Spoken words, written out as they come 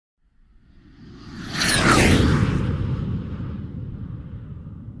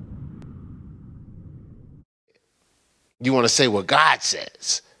You want to say what God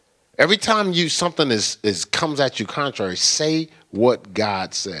says. Every time something comes at you contrary, say what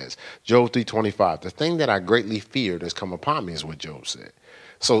God says. Job 3:25. The thing that I greatly feared has come upon me is what Job said.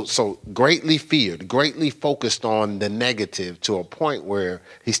 So greatly feared, greatly focused on the negative to a point where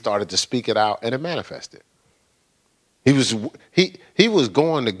he started to speak it out and it manifested. He was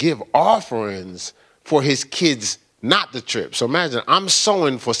going to give offerings for his kids not to trip. So imagine I'm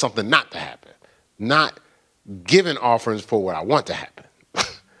sowing for something not to happen, not giving offerings for what I want to happen.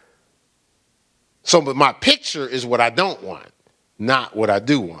 But my picture is what I don't want, not what I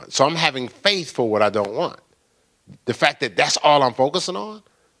do want. So I'm having faith for what I don't want. The fact that that's all I'm focusing on,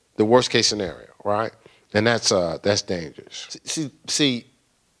 the worst case scenario, right? And that's dangerous. See,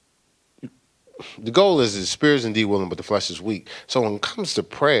 the goal is the spirit is indeed willing, but the flesh is weak. So when it comes to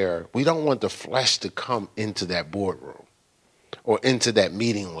prayer, we don't want the flesh to come into that boardroom or into that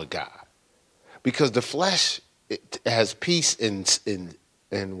meeting with God, because the flesh has peace in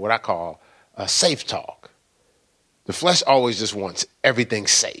what I call safe talk. The flesh always just wants everything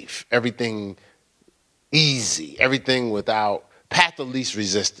safe, everything easy, everything without path of least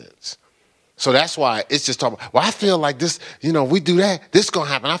resistance. So that's why it's just talking, well, I feel like this, we do that, this is going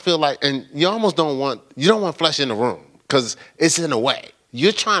to happen. I feel like, and you don't want flesh in the room because it's in the way.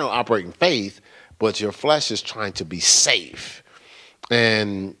 You're trying to operate in faith, but your flesh is trying to be safe.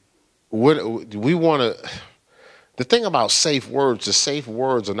 And we want to, the thing about safe words, the safe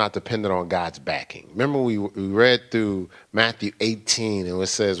words are not dependent on God's backing. Remember we read through Matthew 18 and it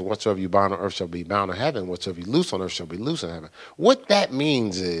says, whatsoever you bind on earth shall be bound in heaven, whatsoever you loose on earth shall be loose in heaven. What that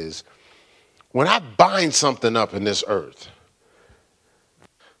means is, when I bind something up in this earth,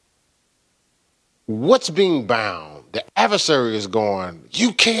 what's being bound? The adversary is going,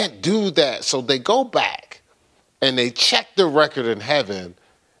 you can't do that. So they go back and they check the record in heaven,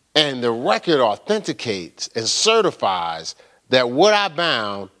 and the record authenticates and certifies that what I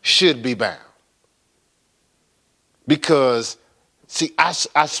bound should be bound. Because, see, I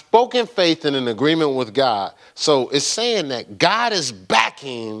spoke in faith and in agreement with God. So it's saying that God is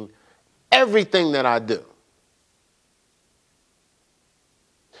backing everything that I do.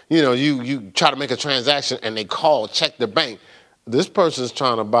 You try to make a transaction and they check the bank. This person's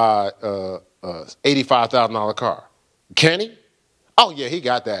trying to buy a $85,000 car. Can he? Oh, yeah, he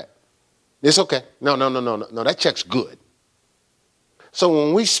got that. It's okay. No, that check's good. So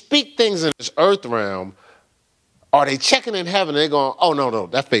when we speak things in this earth realm, are they checking in heaven and they're going, oh, no,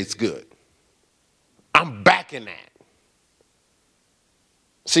 that faith's good. I'm backing that.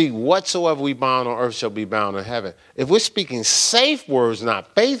 See, whatsoever we bind on earth shall be bound in heaven. If we're speaking safe words,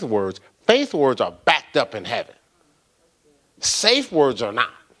 not faith words are backed up in heaven. Safe words are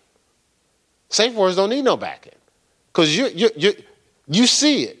not. Safe words don't need no backing. Because you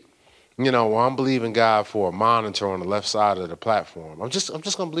see it. Well, I'm believing God for a monitor on the left side of the platform. I'm just going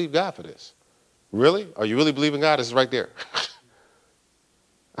to believe God for this. Really? Are you really believing God? It's right there.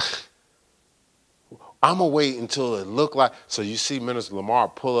 I'm going to wait until it look like, so you see Minister Lamar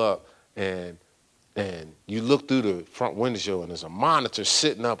pull up and you look through the front window and there's a monitor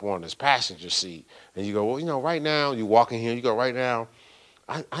sitting up on his passenger seat. And you go, well, right now, you walk in here, you go, right now,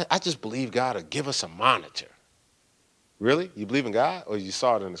 I just believe God will give us a monitor. Really? You believe in God, or you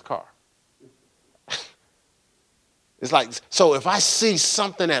saw it in his car? It's like, so if I see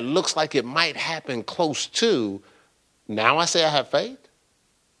something that looks like it might happen close to, now I say I have faith?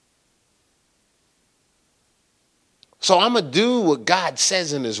 So I'm going to do what God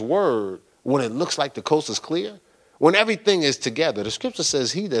says in his word when it looks like the coast is clear, when everything is together. The scripture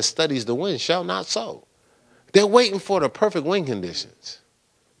says, he that studies the wind shall not sow. They're waiting for the perfect wind conditions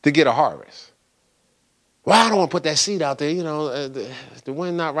to get a harvest. Well, I don't want to put that seed out there. The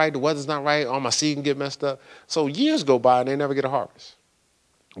wind not right, the weather's not right, all my seed can get messed up. So years go by and they never get a harvest.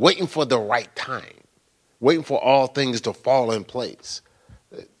 Waiting for the right time. Waiting for all things to fall in place.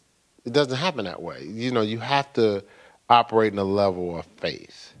 It doesn't happen that way. You have to operate in a level of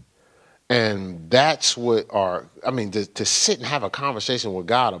faith. And that's what to sit and have a conversation with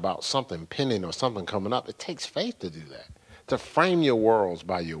God about something pending or something coming up, it takes faith to do that. To frame your worlds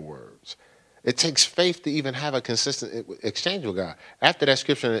by your words. It takes faith to even have a consistent exchange with God. After that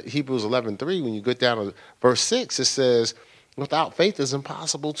scripture in Hebrews 11:3, when you get down to verse 6, it says, without faith it's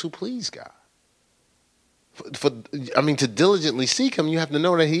impossible to please God. To diligently seek him, you have to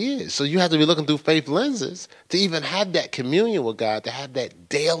know that he is. So you have to be looking through faith lenses to even have that communion with God, to have that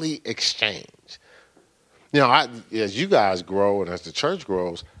daily exchange. As you guys grow and as the church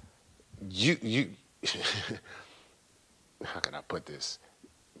grows, you how can I put this?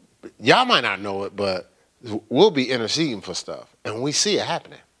 Y'all might not know it, but we'll be interceding for stuff, and we see it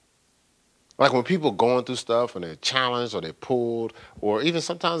happening. Like when people going through stuff and they're challenged or they're pulled or even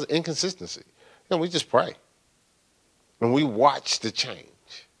sometimes inconsistency, we just pray. And we watch the change.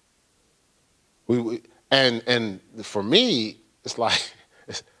 And for me, it's like,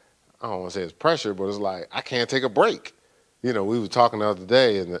 I don't want to say it's pressure, but it's like I can't take a break. We were talking the other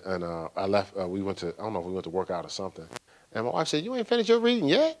day, and I left. We went to, I don't know if we went to work out or something. And my wife said, "You ain't finished your reading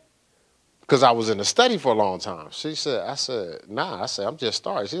yet?" Because I was in the study for a long time. I said, "Nah." I said, "I'm just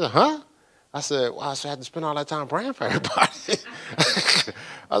starting." She said, "Huh?" I said, "Well, I had to spend all that time praying for everybody."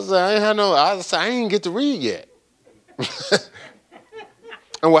 I said, I ain't get to read yet.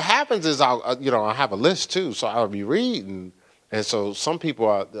 And what happens is I have a list too, so I'll be reading. And so some people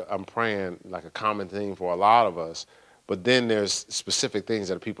I'm praying like a common thing for a lot of us. But then there's specific things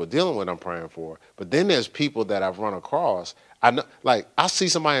that people are dealing with I'm praying for. But then there's people that I've run across. I know, like I'll see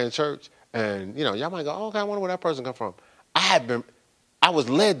somebody in church and, y'all might go, "Oh, okay, I wonder where that person come from." I was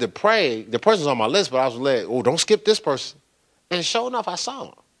led to pray. The person's on my list, but I was led, "Oh, don't skip this person." And sure enough, I saw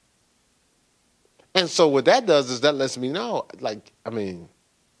him. And so what that does is that lets me know, I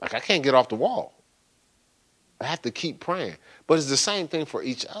can't get off the wall. I have to keep praying. But it's the same thing for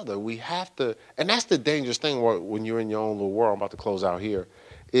each other. We have to, and that's the dangerous thing when you're in your own little world, I'm about to close out here,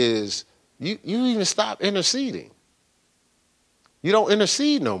 is you even stop interceding. You don't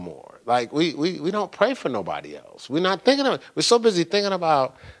intercede no more. Like we don't pray for nobody else. We're so busy thinking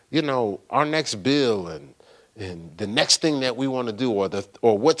about, our next bill and the next thing that we want to do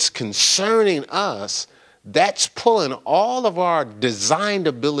or what's concerning us. That's pulling all of our designed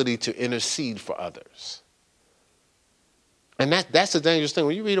ability to intercede for others. And that's the dangerous thing.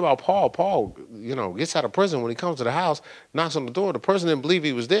 When you read about Paul, gets out of prison. When he comes to the house, knocks on the door. The person didn't believe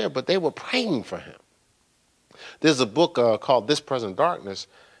he was there, but they were praying for him. There's a book called This Present Darkness,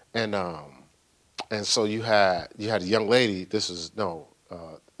 and so you had a young lady. That's the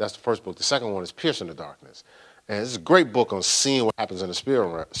first book. The second one is Piercing the Darkness, and it's a great book on seeing what happens in the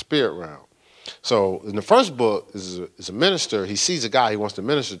spirit realm. So in the first book is a minister. He sees a guy he wants to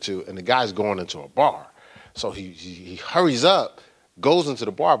minister to, and the guy's going into a bar. So he hurries up, goes into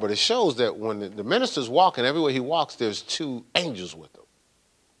the bar, but it shows that when the minister's walking, everywhere he walks, there's two angels with him,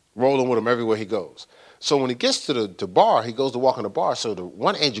 rolling with him everywhere he goes. So when he gets to the bar, he goes to walk in the bar. So the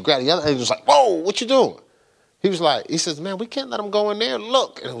one angel grabbed the other angel's like, "Whoa, what you doing?" He says, "Man, we can't let him go in there.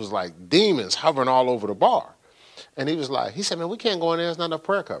 Look." And it was like demons hovering all over the bar. And he said, "Man, we can't go in there. There's not enough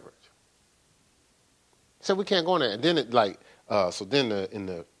prayer coverage." He said, "We can't go in there." And then in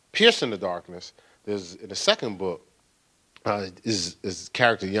the Piercing the Darkness, there's in the second book, is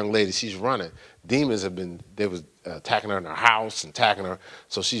character, young lady, she's running. Demons they was attacking her in her house and attacking her.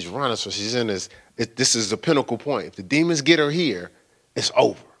 So she's running. So she's in this is the pinnacle point. If the demons get her here, it's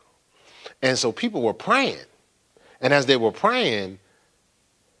over. And so people were praying. And as they were praying,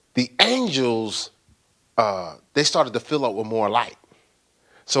 the angels, they started to fill up with more light.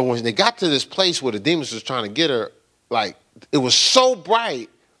 So when they got to this place where the demons was trying to get her, like, it was so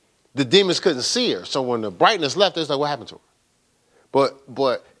bright, the demons couldn't see her. So when the brightness left, it's like, what happened to her?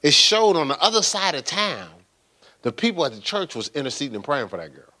 But it showed on the other side of town, the people at the church was interceding and praying for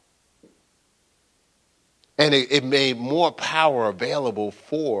that girl. And it made more power available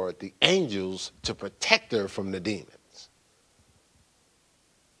for the angels to protect her from the demons.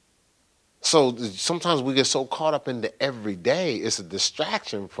 So sometimes we get so caught up in the everyday, it's a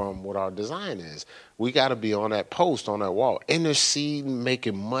distraction from what our design is. We got to be on that post, on that wall, interceding,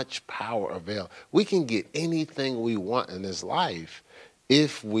 making much power available. We can get anything we want in this life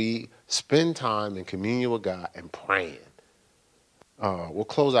if we spend time in communion with God and praying. We'll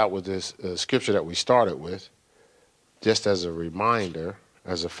close out with this scripture that we started with, just as a reminder,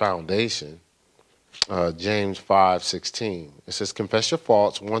 as a foundation. James 5:16. It says, "Confess your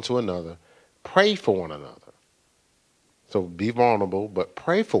faults one to another. Pray for one another." So be vulnerable, but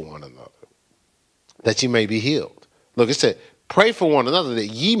pray for one another, that you may be healed. Look, it said, pray for one another that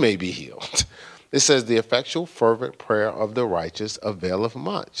ye may be healed. It says, "The effectual fervent prayer of the righteous availeth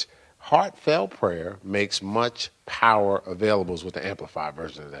much." Heartfelt prayer makes much power available, is what the Amplified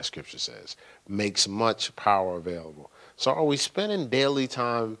version of that scripture says. Makes much power available. So are we spending daily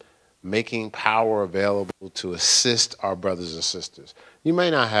time making power available to assist our brothers and sisters? You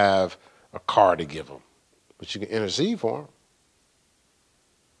may not have a car to give them, but you can intercede for them.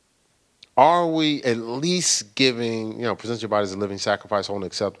 Are we at least giving, present your body as a living sacrifice, holy and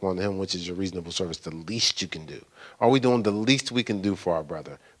acceptable unto him, which is your reasonable service, the least you can do? Are we doing the least we can do for our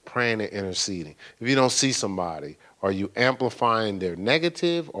brother? Praying and interceding. If you don't see somebody, are you amplifying their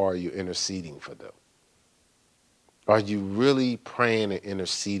negative or are you interceding for them? Are you really praying and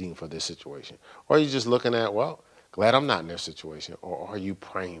interceding for this situation? Or are you just looking at, well, glad I'm not in their situation? Or are you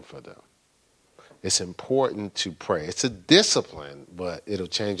praying for them? it's important to pray. It's a discipline, but it'll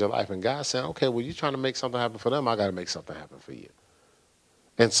change your life. And God's saying, okay, well, you're trying to make something happen for them. I got to make something happen for you.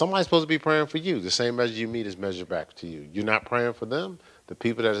 And somebody's supposed to be praying for you. The same measure you meet is measured back to you. You're not praying for them. The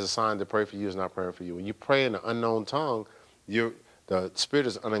people that is assigned to pray for you is not praying for you. When you pray in an unknown tongue, the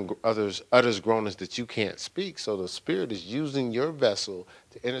Spirit utters groanings that you can't speak. So the Spirit is using your vessel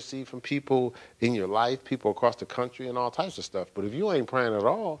to intercede from people in your life, people across the country, and all types of stuff. But if you ain't praying at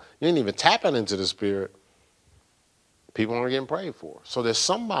all, you ain't even tapping into the Spirit, people aren't getting prayed for. So there's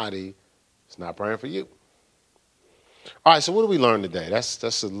somebody that's not praying for you. All right, so what did we learn today?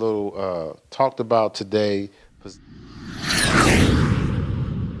 That's a little talked about today.